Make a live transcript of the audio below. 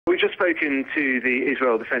We've just spoken to the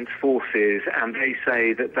Israel Defense Forces, and they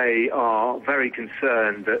say that they are very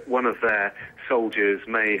concerned that one of their soldiers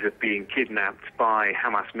may have been kidnapped by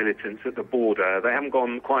Hamas militants at the border. They haven't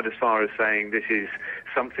gone quite as far as saying this is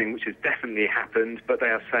something which has definitely happened, but they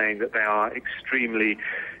are saying that they are extremely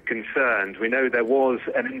concerned. We know there was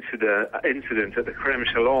an incident at the Kerem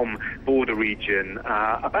Shalom border region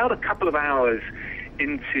about a couple of hours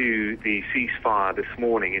into the ceasefire this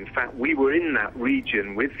morning. In fact, we were in that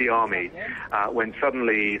region with the army when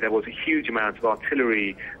suddenly there was a huge amount of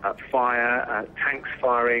artillery fire, tanks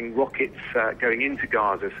firing, rockets going into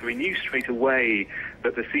Gaza. So we knew straight away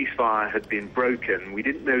that the ceasefire had been broken. We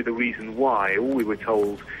didn't know the reason why. All we were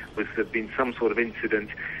told was there had been some sort of incident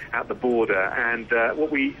at the border. And what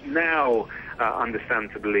we now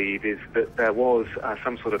understand to believe is that there was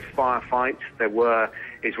some sort of firefight. There were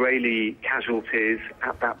Israeli casualties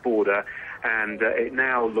at that border, and it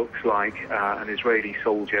now looks like an Israeli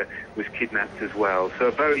soldier was kidnapped as well. So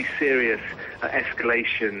a very serious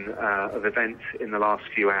escalation of events in the last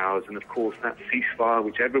few hours. And of course that ceasefire,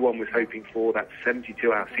 which everyone was hoping for, that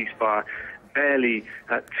 72-hour ceasefire, barely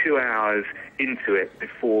 2 hours into it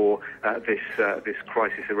before this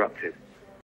crisis erupted.